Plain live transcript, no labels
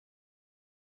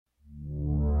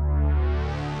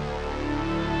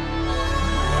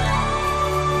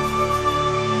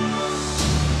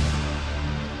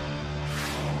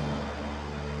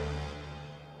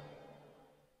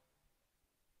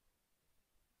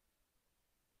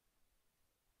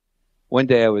One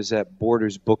day I was at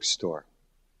Borders bookstore,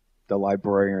 the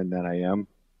librarian that I am.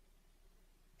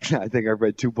 I think I've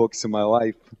read 2 books in my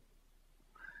life.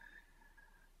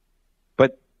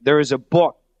 But there is a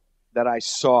book that I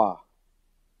saw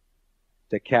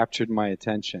that captured my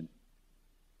attention.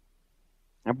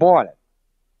 I bought it.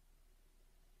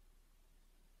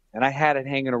 And I had it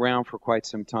hanging around for quite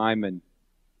some time, and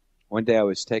one day I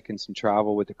was taking some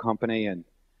travel with the company, and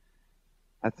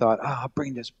I thought, I'll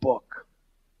bring this book.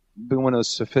 I'll be one of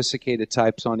those sophisticated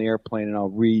types on the airplane, and I'll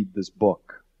read this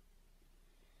book.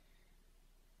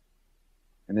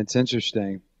 And it's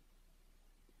interesting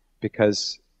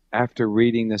because after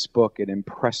reading this book, it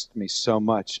impressed me so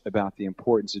much about the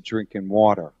importance of drinking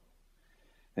water.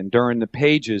 And during the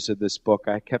pages of this book,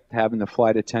 I kept having the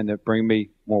flight attendant bring me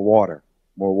more water,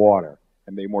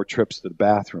 and made more trips to the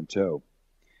bathroom too.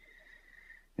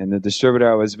 And the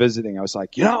distributor I was visiting, I was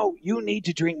like, you need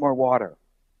to drink more water.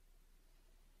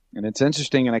 And it's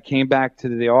interesting, and I came back to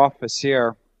the office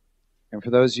here, and for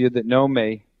those of you that know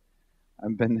me,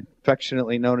 I've been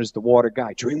affectionately known as the water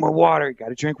guy. Drink more water. You got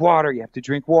to drink water. You have to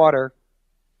drink water.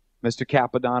 Mr.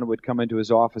 Capadonna would come into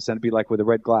his office and it'd be like with a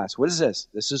red glass. What is this?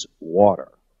 This is water.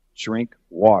 Drink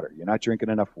water. You're not drinking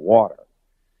enough water.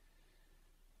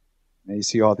 And you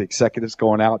see all the executives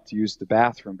going out to use the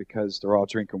bathroom because they're all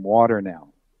drinking water now.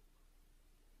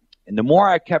 And the more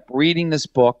I kept reading this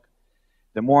book,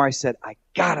 the more I said, I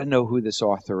got to know who this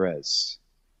author is.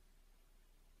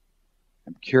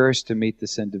 I'm curious to meet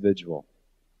this individual.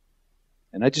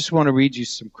 And I just want to read you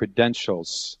some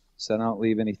credentials so I don't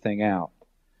leave anything out.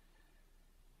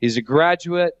 He's a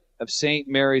graduate of St.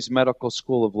 Mary's Medical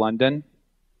School of London.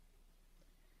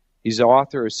 He's the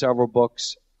author of several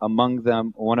books, among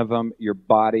them, one of them, Your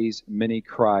Body's Many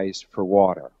Cries for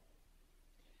Water.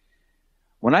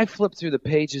 When I flipped through the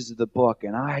pages of the book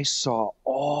and I saw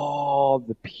all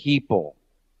the people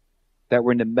that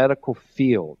were in the medical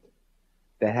field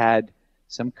that had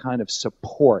some kind of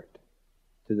support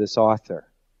to this author,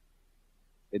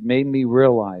 it made me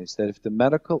realize that if the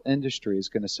medical industry is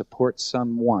going to support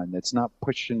someone that's not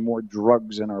pushing more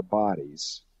drugs in our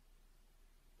bodies,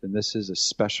 then this is a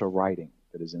special writing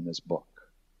that is in this book.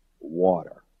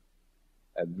 Water.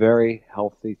 A very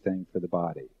healthy thing for the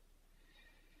body.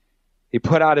 He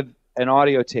put out an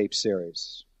audio tape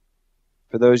series.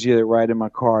 For those of you that ride in my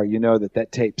car, you know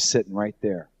that tape's sitting right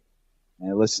there. And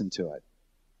I listened to it.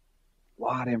 A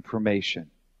lot of information.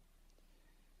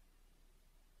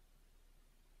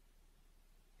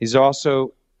 He's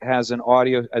also has an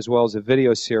audio as well as a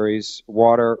video series,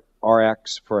 Water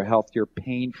RX for a Healthier,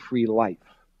 Pain-Free Life.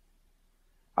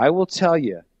 I will tell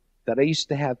you that I used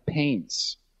to have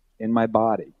pains in my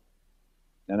body.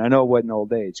 And I know it wasn't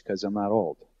old age because I'm not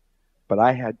old. But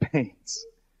I had pains.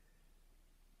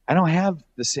 I don't have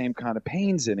the same kind of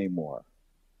pains anymore.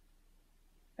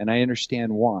 And I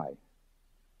understand why.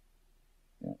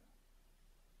 Yeah.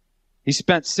 He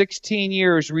spent 16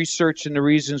 years researching the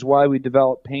reasons why we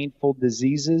develop painful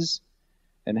diseases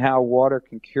and how water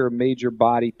can cure major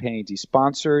body pains. He's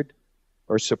sponsored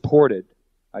or supported,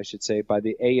 I should say, by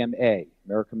the AMA,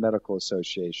 American Medical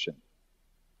Association.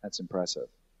 That's impressive.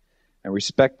 And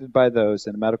respected by those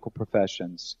in the medical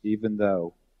professions, even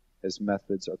though his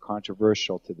methods are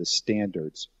controversial to the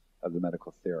standards of the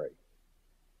medical theory.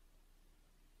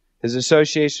 His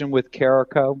association with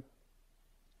Carico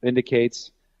indicates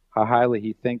how highly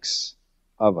he thinks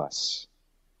of us.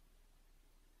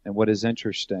 And what is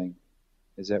interesting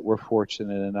is that we're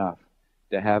fortunate enough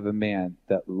to have a man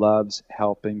that loves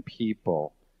helping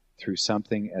people through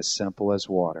something as simple as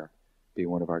water be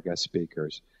one of our guest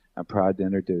speakers. I'm proud to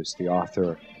introduce the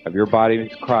author of Your Body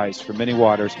Cries for Many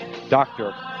Waters,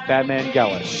 Dr.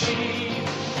 Batmanghelidj.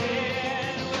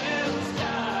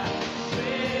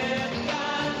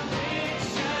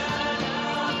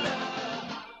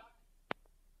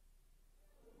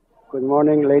 Good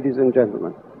morning, ladies and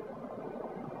gentlemen.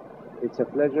 It's a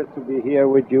pleasure to be here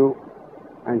with you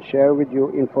and share with you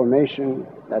information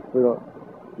that will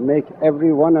make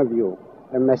every one of you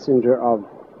a messenger of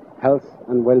health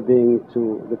and well-being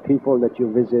to the people that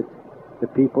you visit, the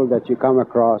people that you come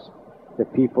across, the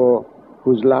people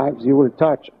whose lives you will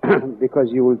touch because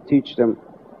you will teach them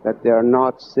that they are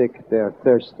not sick, they are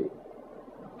thirsty.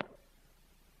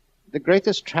 The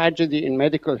greatest tragedy in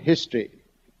medical history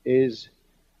is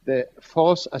the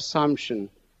false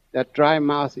assumption that dry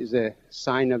mouth is a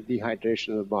sign of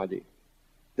dehydration of the body,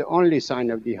 the only sign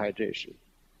of dehydration.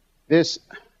 This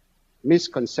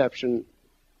misconception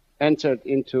entered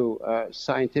into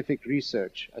scientific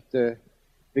research at the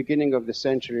beginning of the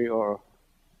century or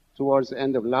towards the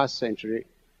end of last century,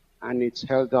 and it's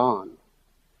held on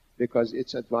because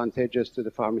it's advantageous to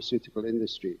the pharmaceutical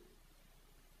industry.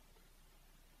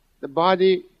 The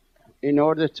body, in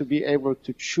order to be able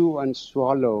to chew and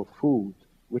swallow food,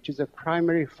 which is a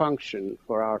primary function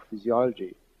for our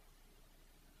physiology,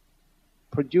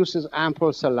 produces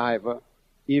ample saliva,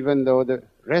 even though the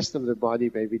rest of the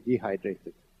body may be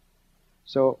dehydrated.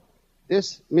 So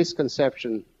this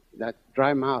misconception that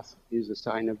dry mouth is a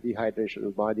sign of dehydration of the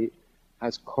body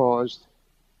has caused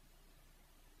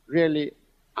really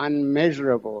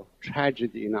unmeasurable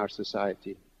tragedy in our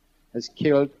society, has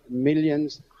killed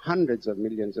millions, hundreds of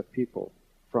millions of people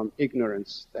from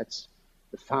ignorance. That's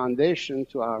the foundation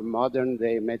to our modern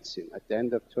day medicine. At the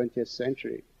end of 20th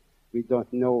century, we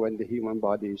don't know when the human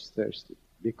body is thirsty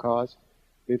because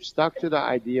we've stuck to the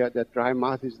idea that dry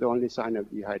mouth is the only sign of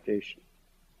dehydration.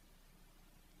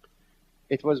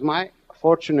 It was my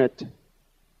fortunate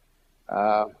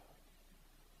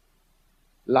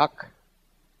luck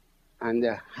and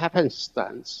the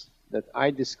happenstance that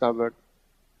I discovered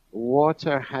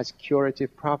water has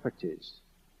curative properties.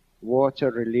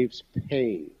 Water relieves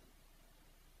pain.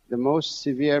 The most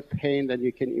severe pain that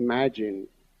you can imagine,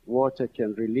 water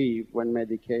can relieve when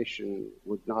medication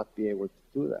would not be able to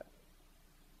do that.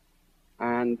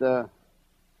 And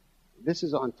this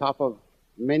is on top of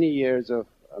many years of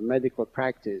medical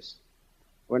practice.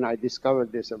 When I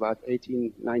discovered this about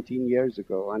 18, 19 years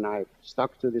ago, and I've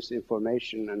stuck to this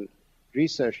information and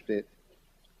researched it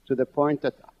to the point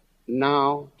that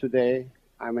now, today,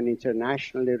 I'm an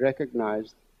internationally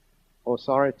recognized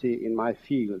authority in my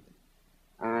field.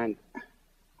 And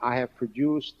I have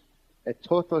produced a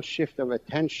total shift of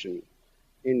attention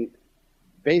in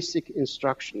basic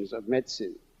instructions of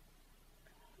medicine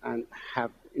and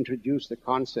have introduced the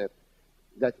concept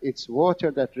that it's water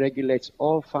that regulates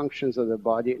all functions of the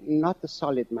body, not the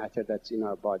solid matter that's in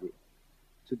our body.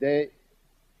 Today,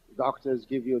 doctors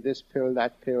give you this pill,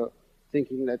 that pill,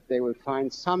 thinking that they will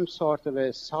find some sort of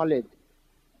a solid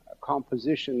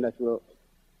composition that will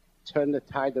turn the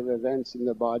tide of events in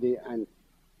the body and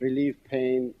relieve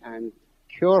pain and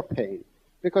cure pain.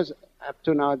 Because up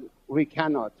to now, we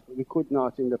could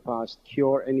not in the past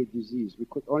cure any disease. We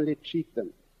could only treat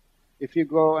them. If you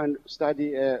go and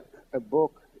study a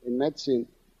book in medicine,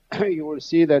 you will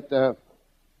see that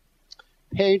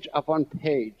page upon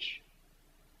page,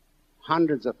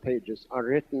 hundreds of pages are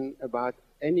written about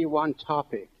any one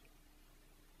topic,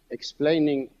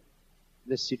 explaining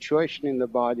the situation in the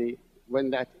body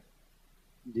when that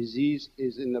disease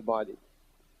is in the body.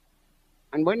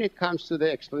 And when it comes to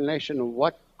the explanation of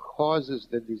what causes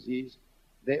the disease,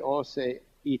 they all say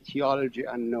etiology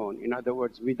unknown. In other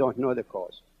words, we don't know the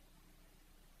cause.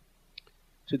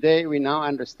 Today, we now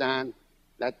understand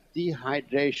that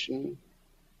dehydration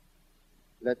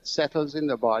that settles in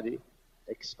the body,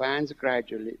 expands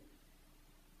gradually,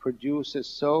 produces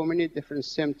so many different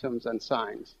symptoms and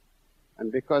signs.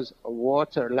 And because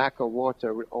lack of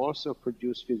water will also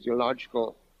produce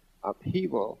physiological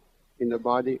upheaval in the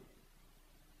body,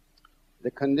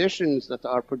 the conditions that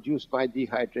are produced by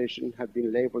dehydration have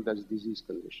been labeled as disease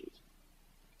conditions.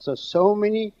 So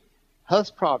many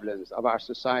health problems of our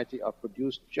society are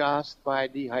produced just by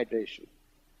dehydration.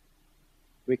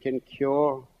 We can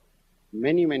cure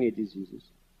many, many diseases,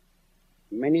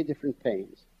 many different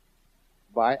pains,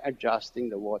 by adjusting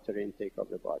the water intake of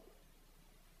the body.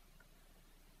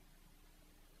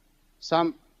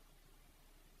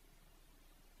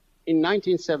 In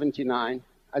 1979,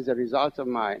 as a result of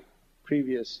my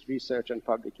previous research and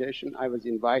publication, I was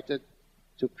invited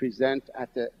to present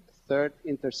at the third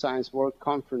Interscience World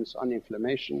Conference on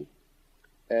Inflammation,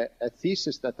 a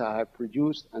thesis that I have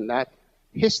produced, and that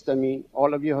histamine,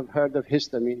 all of you have heard of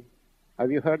histamine.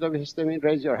 Have you heard of histamine?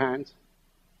 Raise your hands.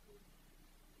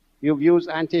 You've used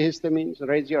antihistamines?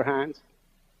 Raise your hands.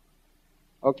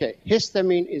 Okay,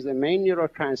 histamine is the main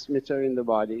neurotransmitter in the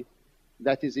body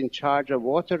that is in charge of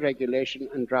water regulation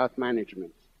and drought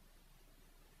management.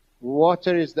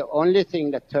 Water is the only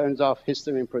thing that turns off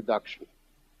histamine production.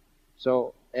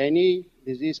 So any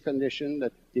disease condition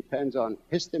that depends on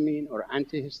histamine or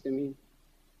antihistamine,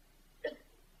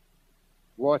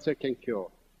 water can cure.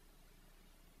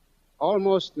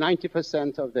 Almost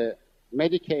 90% of the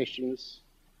medications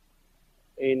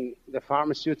in the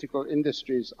pharmaceutical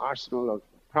industry's arsenal of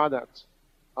products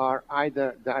are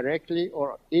either directly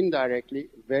or indirectly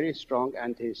very strong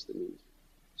antihistamines.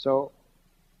 So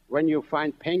when you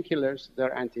find painkillers,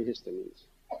 they're antihistamines.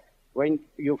 When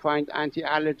you find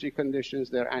anti-allergy conditions,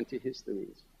 they're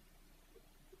antihistamines.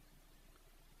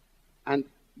 And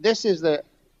this is the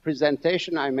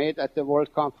presentation I made at the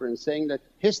World Conference, saying that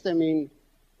histamine,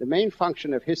 the main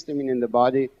function of histamine in the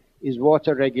body is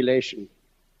water regulation.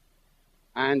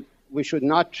 And we should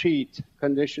not treat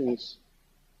conditions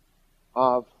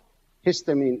of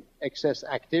histamine excess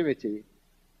activity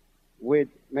with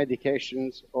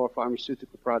medications or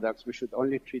pharmaceutical products. We should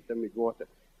only treat them with water.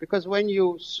 Because when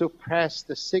you suppress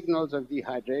the signals of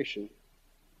dehydration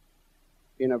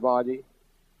in a body,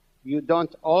 you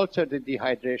don't alter the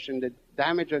dehydration. The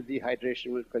damage of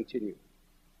dehydration will continue.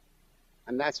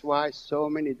 And that's why so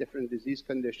many different disease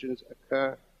conditions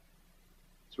occur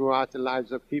throughout the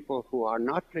lives of people who are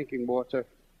not drinking water,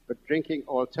 but drinking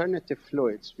alternative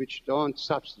fluids which don't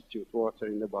substitute water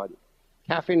in the body.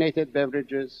 Caffeinated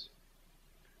beverages,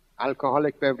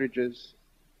 alcoholic beverages,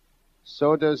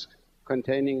 sodas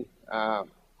containing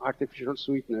artificial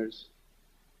sweeteners,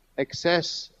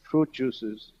 excess fruit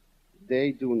juices,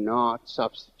 they do not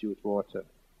substitute water.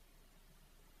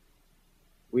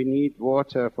 We need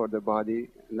water for the body,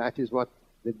 and that is what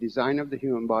the design of the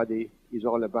human body is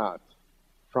all about.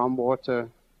 From water,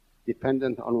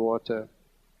 dependent on water,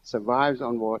 survives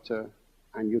on water,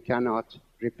 and you cannot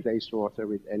replace water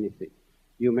with anything.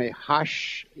 You may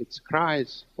hush its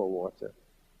cries for water,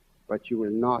 but you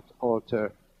will not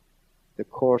alter the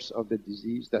course of the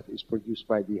disease that is produced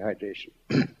by dehydration.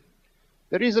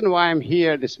 The reason why I'm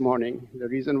here this morning, the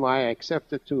reason why I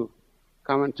accepted to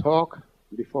come and talk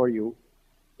before you,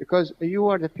 because you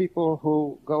are the people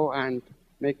who go and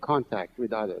make contact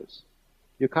with others.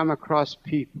 You come across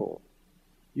people.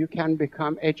 You can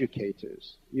become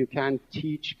educators. You can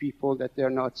teach people that they're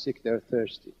not sick, they're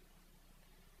thirsty.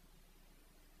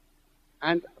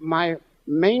 And my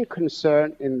main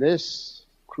concern in this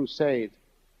crusade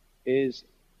is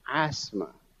asthma.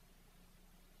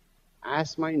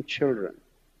 Asthma in children.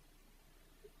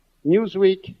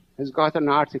 Newsweek has got an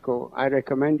article. I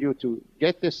recommend you to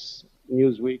get this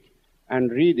Newsweek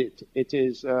and read it. It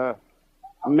is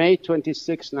May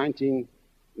 26,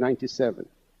 1997.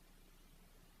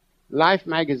 Life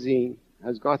magazine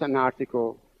has got an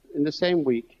article in the same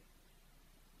week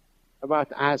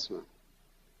about asthma.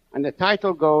 And the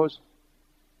title goes,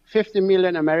 50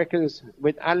 million Americans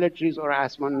with allergies or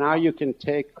asthma, now you can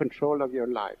take control of your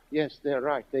life. Yes, they're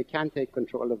right. They can take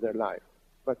control of their life,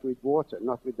 but with water,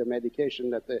 not with the medication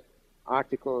that the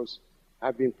articles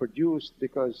have been produced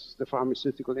because the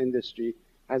pharmaceutical industry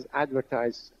has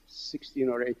advertised 16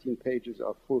 or 18 pages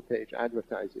of full-page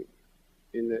advertising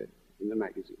in the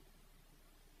magazine.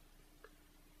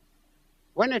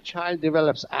 When a child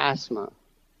develops asthma,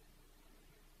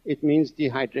 it means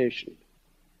dehydration.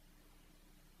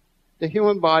 The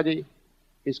human body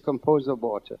is composed of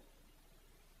water.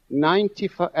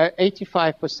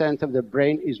 85% of the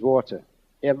brain is water.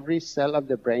 Every cell of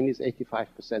the brain is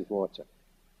 85% water.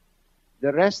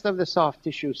 The rest of the soft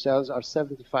tissue cells are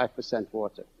 75%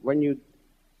 water. When you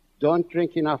don't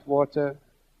drink enough water,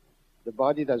 the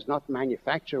body does not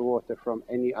manufacture water from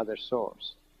any other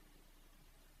source.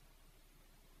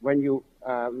 When you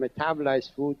metabolize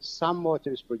food, some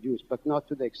water is produced, but not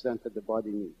to the extent that the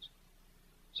body needs.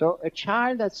 So a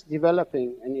child that's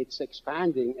developing and it's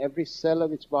expanding, every cell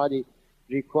of its body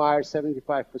requires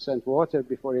 75% water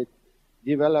before it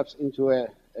develops into a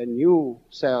new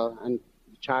cell and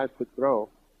the child could grow,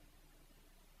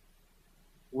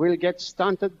 will get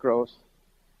stunted growth,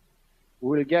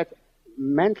 will get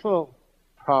mental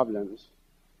problems,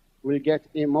 will get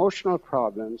emotional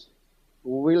problems,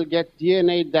 will get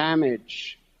DNA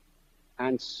damage,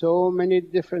 and so many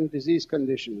different disease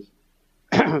conditions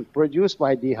produced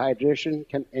by dehydration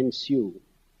can ensue.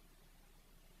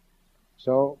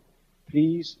 So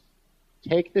please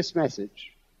take this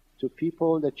message to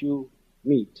people that you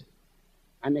meet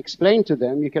and explain to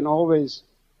them. You can always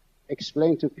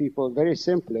explain to people very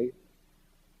simply.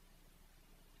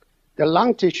 The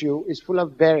lung tissue is full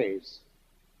of berries.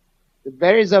 The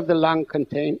berries of the lung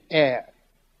contain air.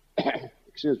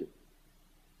 Excuse me.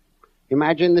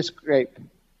 Imagine this grape,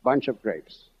 bunch of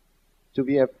grapes, to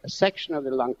be a section of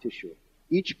the lung tissue.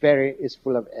 Each berry is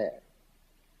full of air.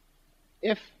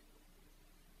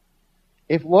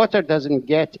 If water doesn't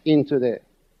get into the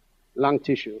lung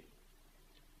tissue,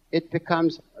 it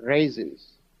becomes raisins.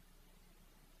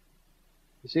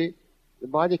 You see, the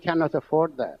body cannot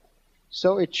afford that.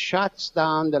 So it shuts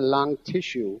down the lung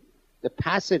tissue, the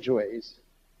passageways,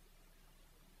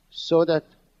 so that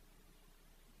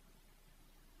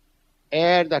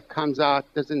air that comes out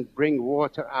doesn't bring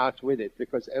water out with it,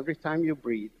 because every time you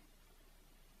breathe,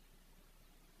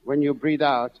 when you breathe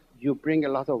out, you bring a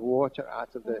lot of water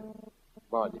out of the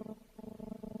body.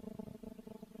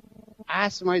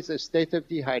 Asthma is a state of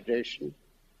dehydration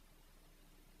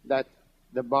that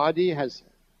the body has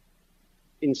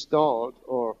installed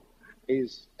or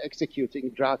is executing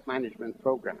drought management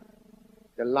program.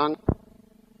 The lung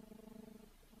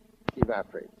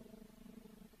evaporate.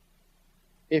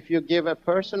 If you give a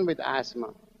person with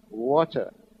asthma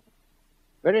water,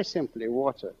 very simply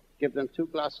water, give them 2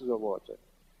 glasses of water,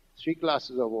 3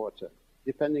 glasses of water,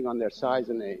 depending on their size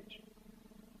and age,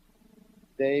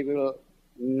 they will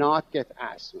not get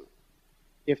asthma.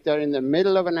 If they're in the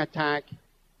middle of an attack,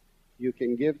 you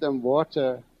can give them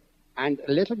water and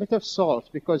a little bit of salt,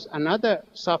 because another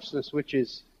substance which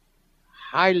is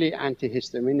highly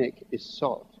antihistaminic is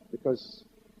salt, because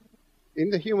in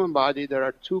the human body there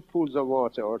are 2 pools of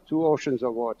water or 2 oceans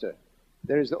of water.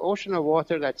 There is the ocean of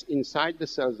water that's inside the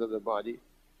cells of the body,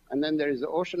 and then there is the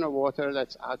ocean of water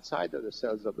that's outside of the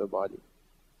cells of the body.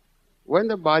 When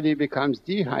the body becomes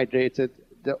dehydrated,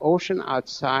 the ocean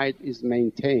outside is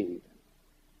maintained.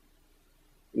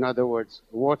 In other words,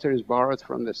 water is borrowed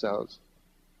from the cells,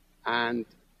 and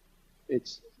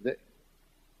it's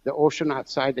the ocean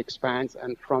outside expands,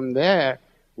 and from there,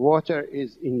 water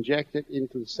is injected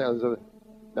into the cells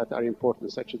that are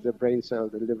important, such as the brain cell,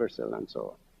 the liver cell, and so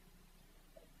on.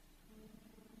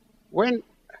 When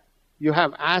you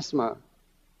have asthma,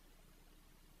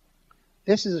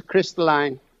 this is a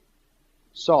crystalline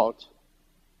salt,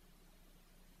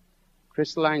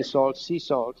 sea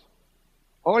salt.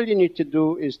 All you need to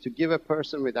do is to give a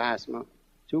person with asthma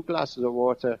 2 glasses of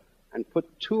water and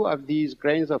put 2 of these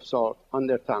grains of salt on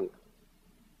their tongue.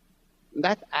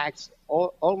 That acts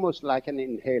almost like an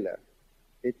inhaler.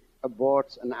 It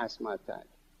aborts an asthma attack.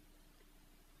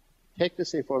 Take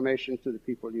this information to the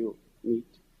people you meet.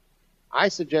 I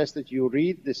suggest that you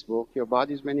read this book, Your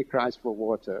Body's Many Cries for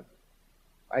Water.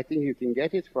 I think you can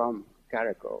get it from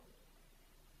Caraco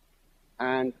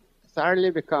and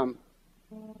thoroughly become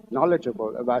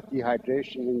knowledgeable about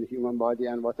dehydration in the human body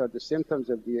and what are the symptoms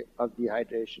of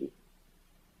dehydration.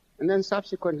 And then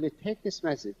subsequently take this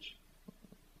message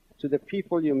to the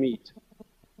people you meet,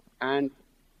 and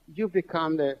you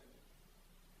become the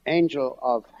angel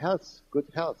of health, good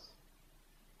health.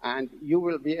 And you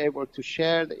will be able to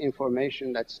share the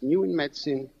information that's new in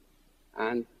medicine,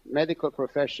 and medical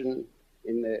profession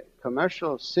in the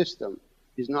commercial system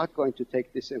is not going to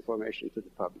take this information to the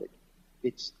public.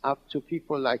 It's up to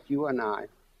people like you and I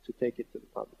to take it to the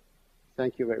public.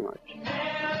 Thank you very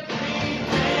much.